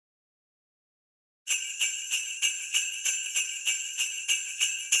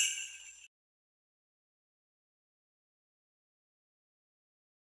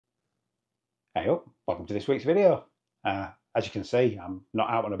Hey up, welcome to this week's video. As you can see, I'm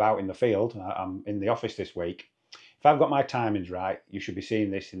not out and about in the field, I'm in the office this week. If I've got my timings right, you should be seeing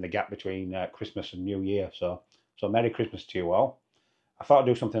this in the gap between Christmas and New Year, so Merry Christmas to you all. I thought I'd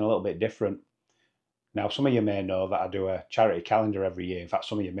do something a little bit different. Now, some of you may know that I do a charity calendar every year. In fact,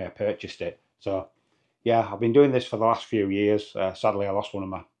 some of you may have purchased it. So yeah, I've been doing this for the last few years. Sadly, I lost one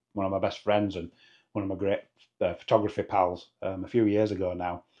of my best friends and one of my great photography pals a few years ago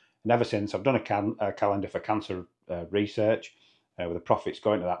now. And ever since, I've done a calendar for cancer research with the profits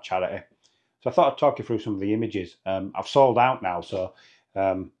going to that charity. So I thought I'd talk you through some of the images. I've sold out now, so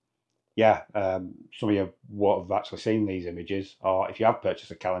yeah, some of you won't have actually seen these images, or if you have purchased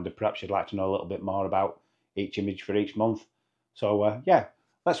a calendar, perhaps you'd like to know a little bit more about each image for each month. So yeah,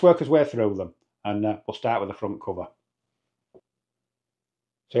 let's work our way through them, and we'll start with the front cover.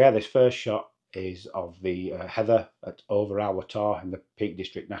 So yeah, this first shot is of the heather at over our Tor in the Peak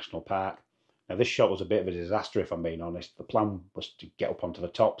District National Park. Now this shot was a bit of a disaster, if I'm being honest. The plan was to get up onto the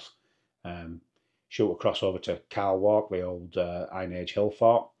tops, shoot across over to Carl Walk, the old Iron Age hill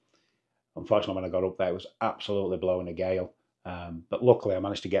fort. Unfortunately, when I got up there, it was absolutely blowing a gale. But luckily, I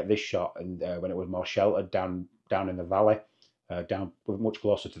managed to get this shot, and when it was more sheltered down in the valley, down much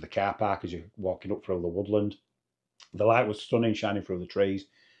closer to the car park as you're walking up through the woodland. The light was stunning, shining through the trees.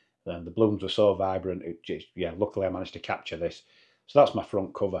 And the blooms were so vibrant. Yeah, luckily I managed to capture this. So that's my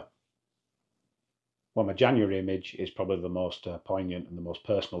front cover. Well, my January image is probably the most poignant and the most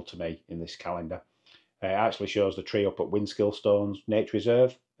personal to me in this calendar. It actually shows the tree up at Winskill Stones Nature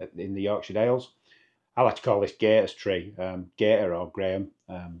Reserve in the Yorkshire Dales. I like to call this Gator's tree. Gator, or Graham,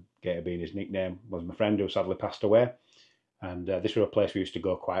 Gator being his nickname, was my friend who sadly passed away. And this was a place we used to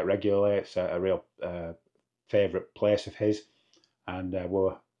go quite regularly. It's a real favourite place of his. And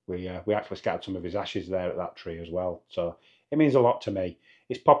we actually scattered some of his ashes there at that tree as well. So it means a lot to me.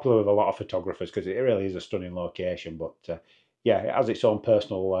 It's popular with a lot of photographers because it really is a stunning location. But yeah, it has its own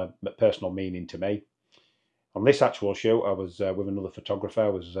personal meaning to me. On this actual shoot, I was with another photographer. I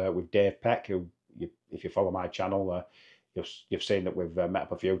was with Dave Peck, who, if you follow my channel, you've seen that we've met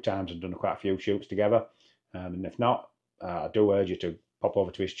up a few times and done quite a few shoots together. And if not, I do urge you to pop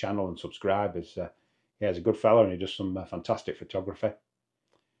over to his channel and subscribe. Yeah, he's a good fella and he does some fantastic photography.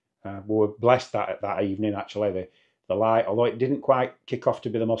 We were blessed that evening, actually. The light, although it didn't quite kick off to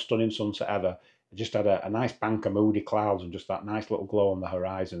be the most stunning sunset ever, it just had a nice bank of moody clouds and just that nice little glow on the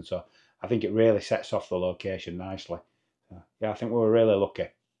horizon. So I think it really sets off the location nicely. Yeah, I think we were really lucky.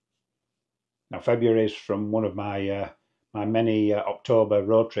 Now, February is from one of my many October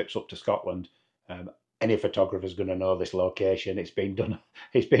road trips up to Scotland. Any photographer's going to know this location. It's been done.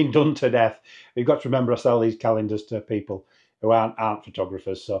 It's been done to death. You've got to remember, I sell these calendars to people who aren't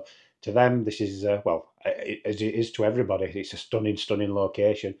photographers. So to them, this is well, as it is to everybody. It's a stunning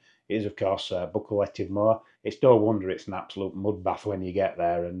location. It is, of course, Buccleuch Moor. It's no wonder it's an absolute mud bath when you get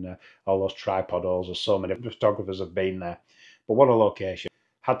there, and all those tripod holes. There's so many photographers have been there. But what a location!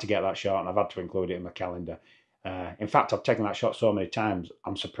 Had to get that shot, and I've had to include it in my calendar. In fact, I've taken that shot so many times,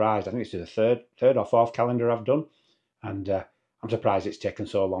 I'm surprised. I think it's the third or fourth calendar I've done, and I'm surprised it's taken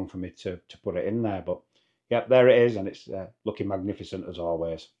so long for me to put it in there. But yeah, there it is, and it's looking magnificent as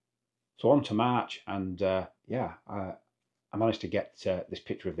always. So on to March, and yeah, I managed to get this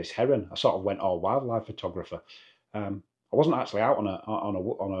picture of this heron. I sort of went all wildlife photographer. I wasn't actually out on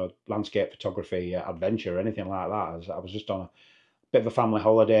a landscape photography adventure or anything like that. I was just on a bit of a family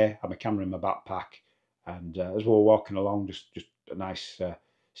holiday. Had my camera in my backpack. And as we were walking along, just a nice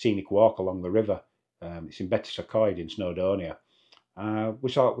scenic walk along the river. It's in Betws-y-Coed in Snowdonia. We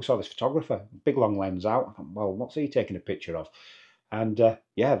saw this photographer, big long lens out. I thought, well, what's he taking a picture of? And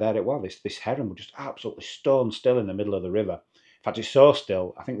yeah, there it was. This heron was just absolutely stone still in the middle of the river. In fact, it's so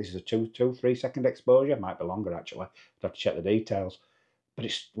still. I think this is a 3 second exposure. Might be longer actually. I'd have to check the details.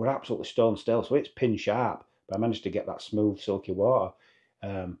 But we're absolutely stone still, so it's pin sharp. But I managed to get that smooth, silky water.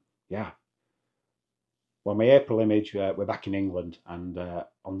 Yeah. Well, my April image, we're back in England, and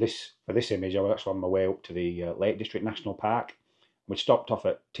for this image, I was actually on my way up to the Lake District National Park. We stopped off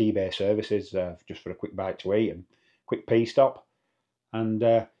at T-Bay Services just for a quick bite to eat and quick pee stop. And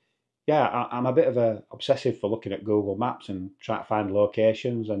yeah, I'm a bit of a obsessive for looking at Google Maps and trying to find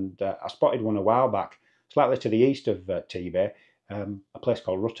locations. And I spotted one a while back, slightly to the east of T-Bay, a place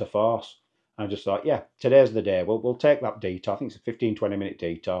called Rutter Force. And I just thought, yeah, today's the day. We'll take that detour. I think it's a 15-20 minute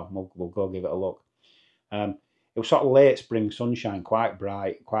detour. We'll go give it a look. It was sort of late spring sunshine, quite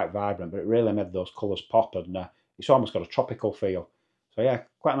bright, quite vibrant, but it really made those colours pop, and it's almost got a tropical feel. So yeah,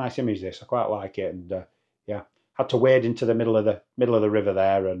 quite a nice image this. I quite like it, and yeah, had to wade into the middle of the river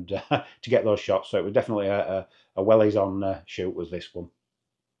there and to get those shots. So it was definitely a wellies on shoot was this one.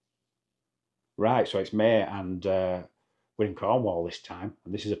 Right, so it's May, and we're in Cornwall this time,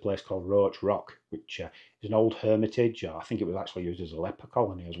 and this is a place called Roach Rock, which is an old hermitage. I think it was actually used as a leper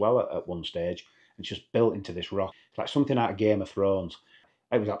colony as well at one stage. It's just built into this rock. It's like something out of Game of Thrones.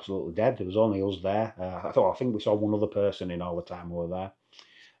 It was absolutely dead. There was only us there. I think we saw one other person in all the time we were there,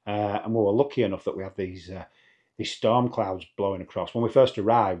 and we were lucky enough that we had these storm clouds blowing across. When we first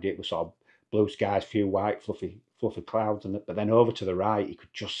arrived, it was sort of blue skies, few white fluffy clouds, but then over to the right, you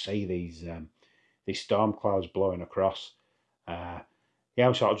could just see these storm clouds blowing across. Uh, yeah,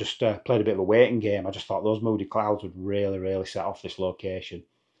 I sort of just played a bit of a waiting game. I just thought those moody clouds would really set off this location.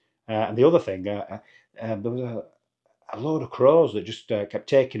 And the other thing, there was a load of crows that just kept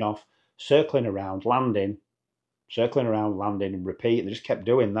taking off, circling around, landing, and repeat. They just kept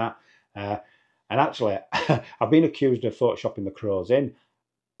doing that. Uh, and actually, I've been accused of photoshopping the crows in.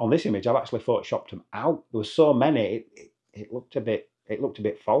 On this image, I've actually photoshopped them out. There were so many, it looked a bit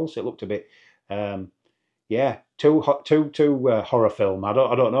false. It looked a bit, yeah, too hot, too horror film. I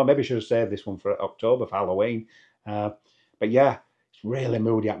don't know. Maybe I should have saved this one for October for Halloween. But yeah, it's really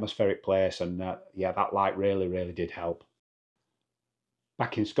moody, atmospheric place, and yeah, that light really did help.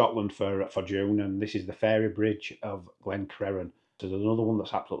 Back in Scotland for June, and this is the Fairy Bridge of Glencreren. So there's another one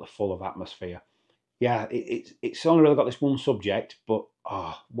that's absolutely full of atmosphere. Yeah, it's only really got this one subject, but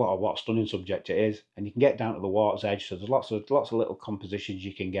oh, what a stunning subject it is! And you can get down to the water's edge. So there's lots of little compositions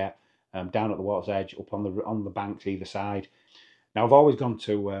you can get down at the water's edge, up on the banks either side. Now I've always gone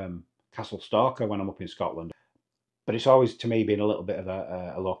to Castle Stalker when I'm up in Scotland, but it's always to me been a little bit of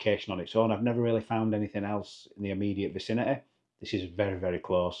a location on its own. I've never really found anything else in the immediate vicinity. This is very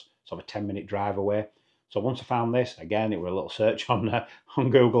close, sort of a 10-minute drive away. So once I found this, again, it was a little search on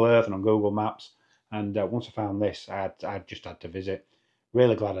Google Earth and on Google Maps. And once I found this, I just had to visit.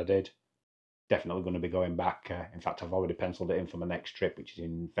 Really glad I did. Definitely going to be going back. In fact, I've already penciled it in for my next trip, which is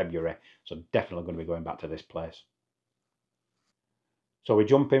in February. So definitely going to be going back to this place. So we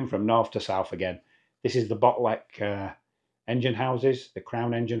jump in from north to south again. This is the Botlek engine houses, the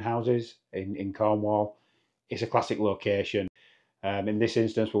Crown engine houses in Cornwall. It's a classic location. In this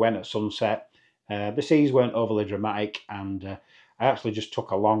instance, we went at sunset. The seas weren't overly dramatic, and I actually just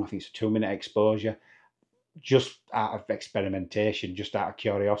took along, I think it's a 2-minute exposure, just out of experimentation, just out of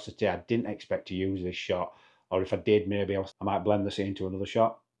curiosity. I didn't expect to use this shot, or if I did, maybe I might blend the scene to another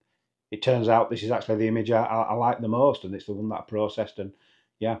shot. It turns out this is actually the image I like the most, and it's the one that I processed. And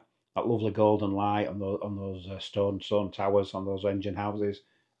yeah, that lovely golden light on those stone towers, on those engine houses.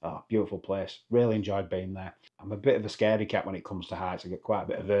 Oh, beautiful place. Really enjoyed being there. I'm a bit of a scaredy cat when it comes to heights. I get quite a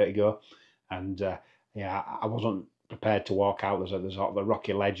bit of vertigo, and yeah, I wasn't prepared to walk out. There's sort of a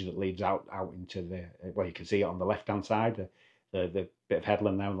rocky ledge that leads out into the well, you can see it on the left hand side, the bit of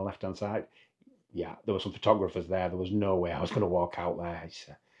headland there on the left hand side. Yeah, there were some photographers there. There was no way I was going to walk out there.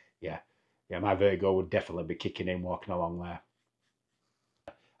 Yeah, yeah, my vertigo would definitely be kicking in walking along there.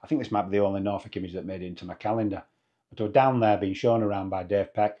 I think this might be the only Norfolk image that made it into my calendar. But I was down there being shown around by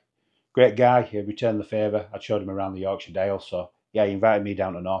Dave Peck. Great guy, he returned the favour. I showed him around the Yorkshire Dales. So yeah, he invited me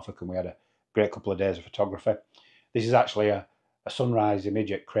down to Norfolk and we had a great couple of days of photography. This is actually a sunrise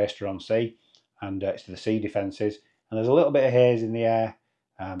image at Crayster-on-Sea, and it's the sea defences. And there's a little bit of haze in the air,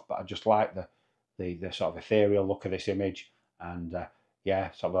 but I just like the sort of ethereal look of this image. And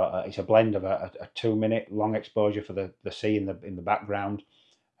yeah, sort of it's a blend of a 2-minute long exposure for the sea in the background,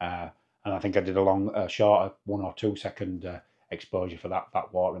 and I think I did a shorter 1 or 2 second exposure for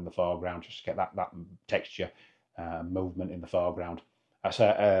that water in the foreground, just to get that texture movement in the foreground. That's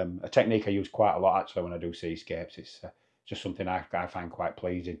a technique I use quite a lot actually when I do seascapes. It's just something I find quite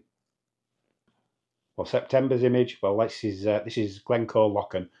pleasing. Well, September's image. Well, this is Glencoe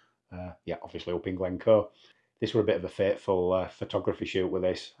Locken. Yeah, obviously up in Glencoe. This were a bit of a fateful photography shoot with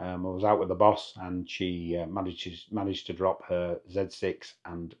this. I was out with the boss, and she managed to drop her Z6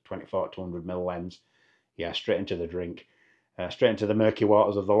 and 24-200mm lens. Yeah, straight into the drink, straight into the murky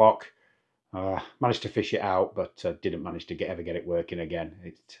waters of the loch. Managed to fish it out, but didn't manage to ever get it working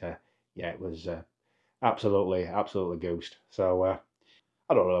again. Yeah, it was absolutely goosed. So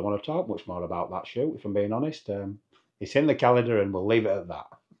I don't really want to talk much more about that shoot, if I'm being honest. It's in the calendar, and we'll leave it at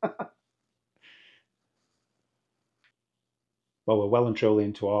that. Well, we're well and truly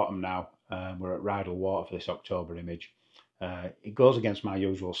into autumn now. We're at Rydal Water for this October image. It goes against my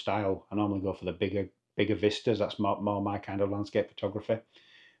usual style. I normally go for the bigger vistas. That's more my kind of landscape photography.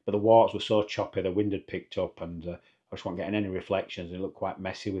 But the waters were so choppy, the wind had picked up, and I just wasn't getting any reflections. It looked quite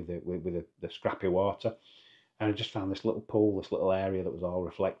messy with the scrappy water. And I just found this little pool, this little area that was all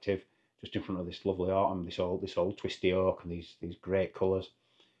reflective, just in front of this lovely autumn, this old twisty oak and these great colours.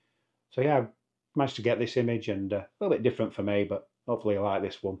 So yeah, I managed to get this image, and a little bit different for me, but hopefully you like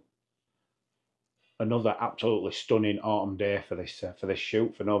this one. Another absolutely stunning autumn day for this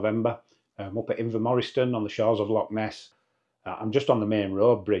shoot for November. Up at Invermorriston on the shores of Loch Ness. I'm just on the main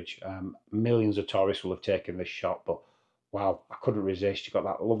road bridge. Millions of tourists will have taken this shot, but wow, I couldn't resist. You got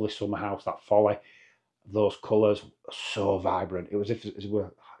that lovely summer house, that folly, those colours, so vibrant. It was as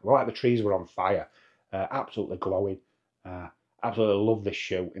were well, like the trees were on fire, absolutely glowing. Uh, Absolutely love this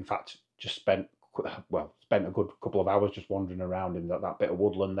shoot. In fact, just spent a good couple of hours just wandering around in that bit of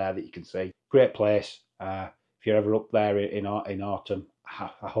woodland there that you can see. Great place. If you're ever up there in autumn, I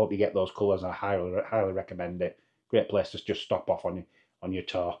hope you get those colours. I highly recommend it. Great place to just stop off on your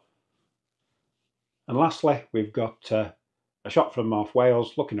tour. And lastly, we've got a shot from North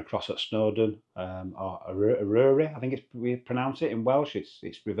Wales looking across at Snowdon, or Arury, I think we pronounce it in Welsh.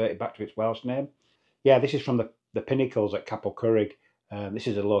 It's reverted back to its Welsh name. Yeah, this is from the pinnacles at Capel Currig. This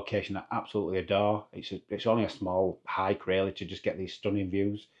is a location I absolutely adore. It's only a small hike really to just get these stunning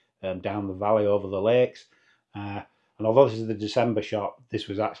views down the valley over the lakes. And although this is the December shot, this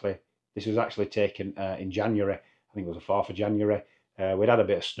was actually taken in January. I think it was the 4th of January. We'd had a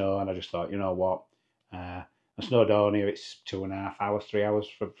bit of snow, and I just thought, you know what, I snowed down here. It's 2.5 hours, 3 hours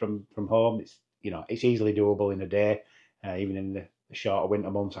from home. It's easily doable in a day, even in the shorter winter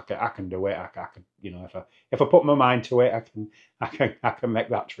months. I can do it. I can, if I put my mind to it, I can make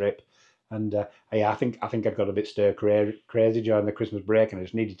that trip. And yeah, I think I got a bit stir crazy during the Christmas break, and I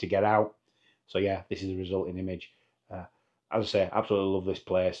just needed to get out. So yeah, this is the resulting image. Uh, as I say, absolutely love this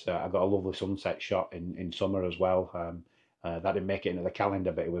place. I got a lovely sunset shot in summer as well. That didn't make it into the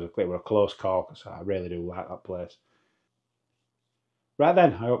calendar, but it was a close call because I really do like that place. Right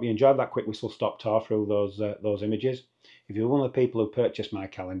then, I hope you enjoyed that quick whistle stop tour through those images. If you're one of the people who purchased my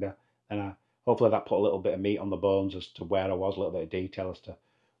calendar, then hopefully that put a little bit of meat on the bones as to where I was, a little bit of detail as to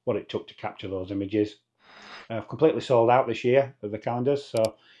what it took to capture those images. I've completely sold out this year of the calendars,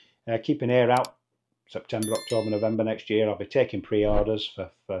 so keep an ear out. September, October, November next year, I'll be taking pre-orders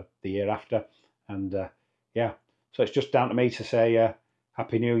for the year after, and yeah, so it's just down to me to say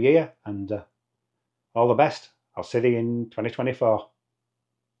Happy New Year and all the best. I'll see you in 2024.